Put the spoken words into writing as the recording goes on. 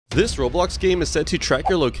This Roblox game is set to track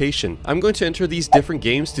your location. I'm going to enter these different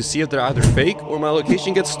games to see if they're either fake or my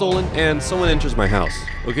location gets stolen and someone enters my house.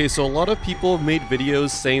 Okay, so a lot of people have made videos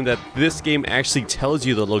saying that this game actually tells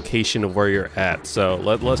you the location of where you're at. So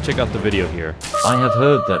let's check out the video here. I have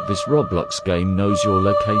heard that this Roblox game knows your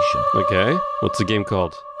location. Okay, what's the game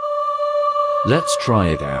called? Let's try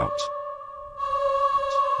it out.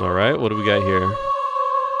 Alright, what do we got here?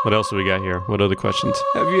 What else do we got here? What other questions?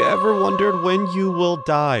 Have you ever wondered when you will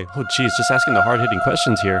die? Oh geez, just asking the hard-hitting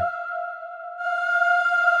questions here.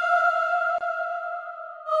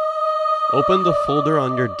 Open the folder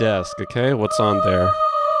on your desk, okay? What's on there?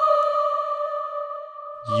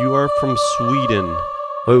 You are from Sweden.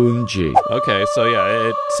 OMG. Okay, so yeah,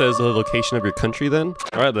 it says the location of your country then.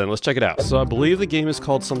 Alright then, let's check it out. So I believe the game is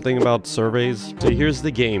called something about surveys. So here's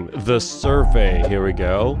the game, The Survey. Here we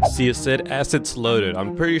go. See, it said assets loaded.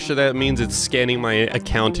 I'm pretty sure that means it's scanning my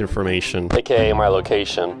account information, aka my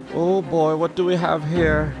location. Oh boy, what do we have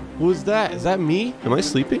here? Who's that? Is that me? Am I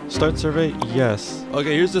sleeping? Start survey? Yes.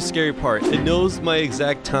 Okay, here's the scary part. It knows my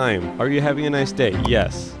exact time. Are you having a nice day?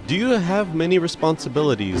 Yes. Do you have many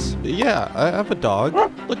responsibilities? Yeah, I have a dog.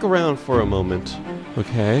 Look around for a moment.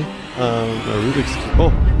 Okay. A Rubik's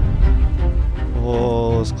Cube.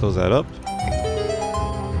 Oh, let's close that up.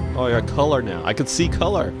 Oh, yeah, color now. I can see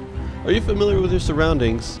color. Are you familiar with your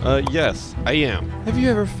surroundings? Yes, I am. Have you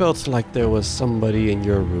ever felt like there was somebody in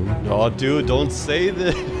your room? Oh, dude, don't say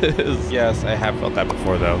this. Yes, I have felt that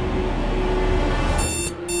before, though.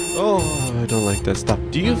 Oh, I don't like that. Stop.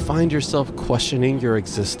 Do you find yourself questioning your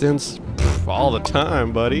existence? Pff, all the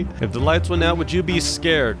time, buddy. If the lights went out, would you be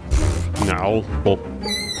scared? Pff, no. Oh.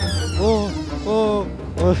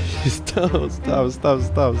 Stop.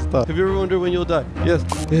 Have you ever wondered when you'll die? Yes.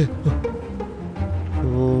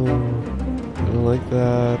 Oh, I don't like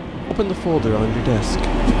that. Open the folder on your desk.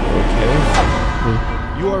 Okay.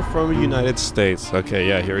 You are from the United States. Okay,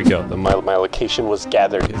 yeah, here we go. My location was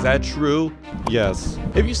gathered. Is that true? Yes.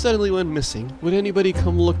 If you suddenly went missing, would anybody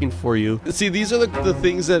come looking for you? See, these are the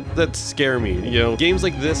things that scare me. You know, games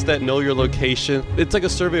like this that know your location. It's like a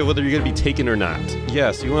survey of whether you're gonna be taken or not.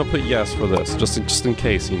 Yes, you want to put yes for this, just in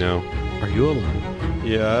case, you know. Are you alone?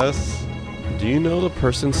 Yes. Do you know the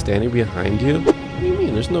person standing behind you? What do you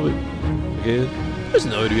mean? There's nobody. Okay. There's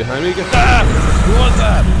nobody behind me. Ah! Who was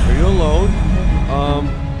that? Are you alone?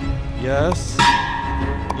 Yes.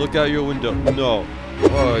 Look out your window. No.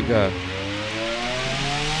 Oh my god.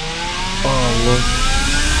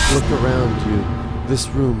 Oh, look around you. This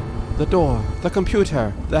room. The door. The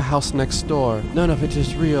computer. The house next door. None of it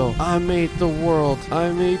is real. I made the world.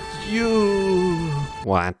 I made you.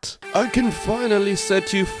 What? I can finally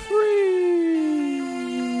set you free.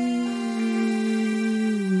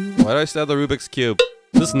 Why did I stab the Rubik's Cube?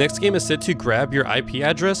 This next game is set to grab your IP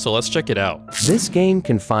address, so let's check it out. This game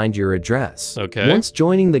can find your address. Okay. Once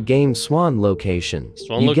joining the game Swan location,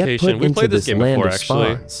 you get put into this land of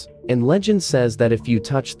spawns. And legend says that if you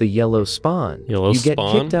touch the yellow spawn, you get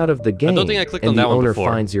kicked out of the game, I don't think I clicked on and that the one owner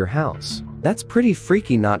before. finds your house. That's pretty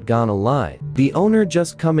freaky, not gonna lie. The owner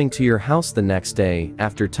just coming to your house the next day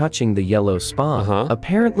after touching the yellow spawn.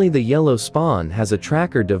 Apparently the yellow spawn has a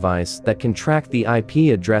tracker device that can track the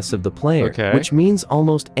IP address of the player, which means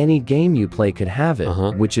almost any game you play could have it,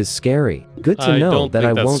 which is scary. Good to know that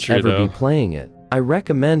I won't ever be playing it. I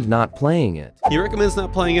recommend not playing it. He recommends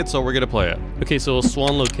not playing it, so we're gonna play it. Okay, so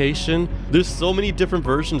Swan location. There's so many different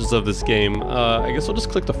versions of this game. I guess I'll just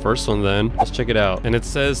click the first one then. Let's check it out. And it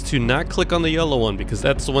says to not click on the yellow one because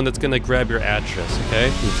that's the one that's gonna grab your address, okay?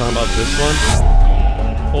 You're talking about this one?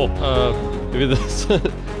 Oh, maybe this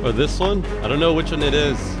one? Or this one? I don't know which one it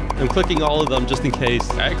is. I'm clicking all of them just in case.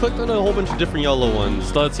 I clicked on a whole bunch of different yellow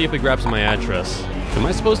ones. So let's see if it grabs my address. Am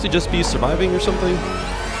I supposed to just be surviving or something?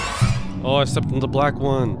 Oh, I stepped on the black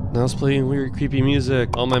one. Now it's playing weird, creepy music.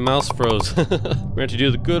 Oh, my mouse froze. We're going to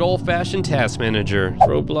do the good old-fashioned task manager.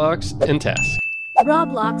 Roblox and task.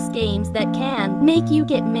 Roblox games that can make you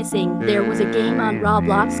get missing. There was a game on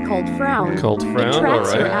Roblox called Frown. It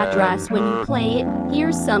tracks your address when you play it.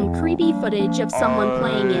 Here's some creepy footage of someone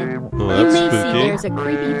playing it. Oh, you may spooky. see there's a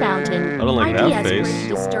creepy fountain. I don't like that face. Really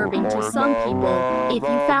disturbing to some people. If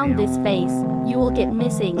you found this face, you will get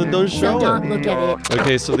missing. Don't show so don't look at it.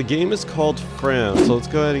 Okay, so the game is called Frown. So let's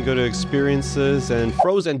go ahead and go to experiences and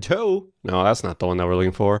Frozen 2. No, that's not the one that we're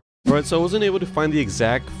looking for. Alright, so I wasn't able to find the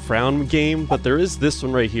exact Frown game, but there is this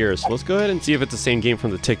one right here. So let's go ahead and see if it's the same game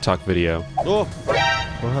from the TikTok video. Oh,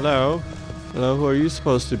 well, hello. Hello, who are you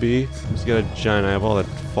supposed to be? Just got a giant eyeball that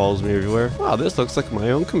follows me everywhere. Wow, this looks like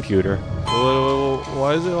my own computer.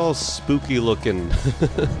 Why is it all spooky looking?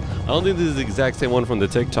 I don't think this is the exact same one from the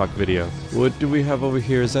TikTok video. What do we have over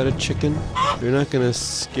here? Is that a chicken? You're not gonna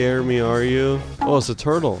scare me, are you? Oh, it's a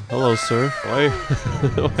turtle. Hello, sir.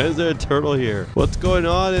 Why is there a turtle here? What's going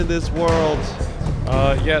on in this world?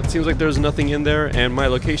 Yeah, it seems like there's nothing in there, and my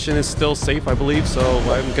location is still safe, I believe, so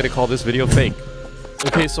I'm gonna call this video fake.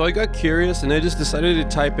 Okay, so I got curious and I just decided to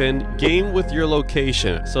type in game with your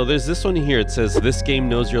location. So there's this one here. It says this game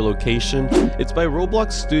knows your location. It's by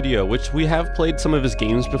Roblox Studio, which we have played some of his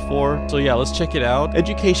games before. So yeah, let's check it out.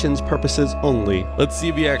 Education's purposes only. Let's see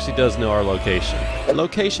if he actually does know our location.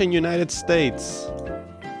 Location, United States.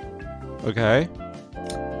 Okay.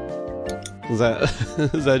 Is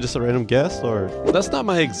that just a random guess, or? That's not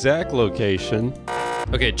my exact location.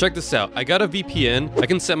 Okay, check this out. I got a VPN. I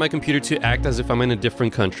can set my computer to act as if I'm in a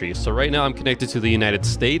different country. So right now I'm connected to the United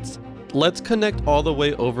States. Let's connect all the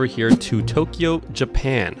way over here to Tokyo,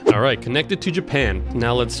 Japan. All right, connected to Japan.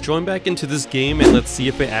 Now let's join back into this game and let's see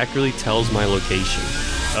if it accurately tells my location.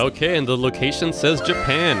 Okay, and the location says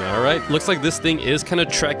Japan. All right, looks like this thing is kind of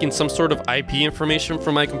tracking some sort of IP information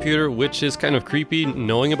from my computer, which is kind of creepy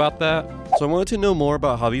knowing about that. So I wanted to know more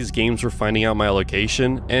about how these games were finding out my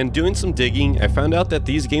location, and doing some digging, I found out that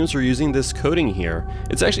these games were using this coding here.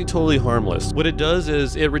 It's actually totally harmless. What it does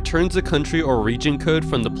is it returns the country or region code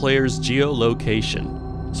from the player's geolocation.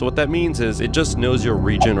 So what that means is it just knows your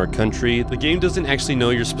region or country. The game doesn't actually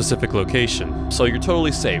know your specific location, so you're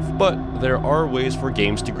totally safe. But there are ways for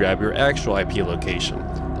games to grab your actual IP location.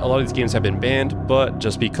 A lot of these games have been banned, but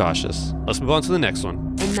just be cautious. Let's move on to the next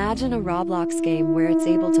one. Imagine a Roblox game where it's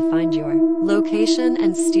able to find your location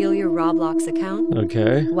and steal your Roblox account.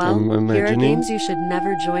 Okay, well, I'm imagining. Here are games you should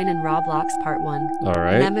never join in Roblox Part 1.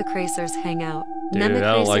 Alright. Nemocracer's Hangout. Dude, I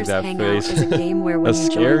don't like that Hangout face. is a game where when That's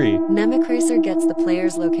you scary. join, Nemocracer gets the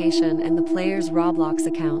player's location and the player's Roblox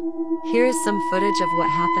account. Here is some footage of what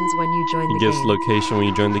happens when you join the game. He gets location when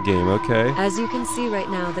you join the game, okay. As you can see right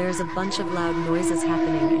now, there's a bunch of loud noises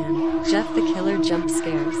happening and Jeff the Killer jump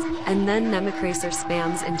scares. And then Nemocracer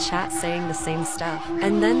spams in chat saying the same stuff.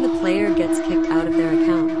 And then the player gets kicked out of their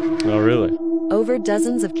account. Oh, really? Over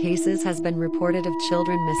dozens of cases has been reported of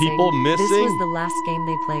children missing. People missing? This was the last game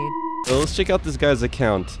they played. So let's check out this guy's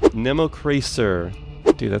account. Nemocracer.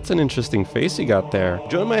 Dude, that's an interesting face he got there.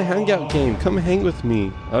 Join my hangout game. Come hang with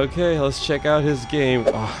me. Okay, let's check out his game.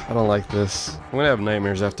 Oh, I don't like this. I'm gonna have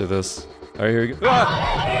nightmares after this. All right, here we go.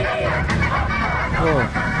 Ah!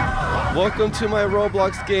 Oh. Welcome to my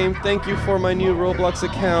Roblox game. Thank you for my new Roblox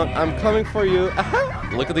account. I'm coming for you. Aha!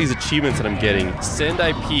 Look at these achievements that I'm getting. Send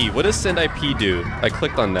IP. What does send IP do? I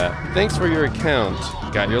clicked on that. Thanks for your account.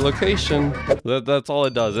 Got your location. That's all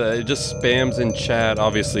it does. It just spams in chat.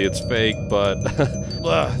 Obviously, it's fake, but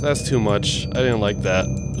that's too much. I didn't like that.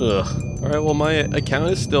 Ugh. Alright, well, my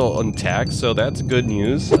account is still intact, so that's good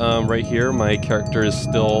news. Right here, my character is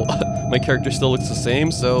still... my character still looks the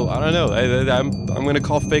same, so I don't know. I'm gonna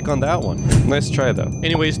call fake on that one. Nice try, though.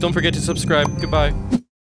 Anyways, don't forget to subscribe. Goodbye.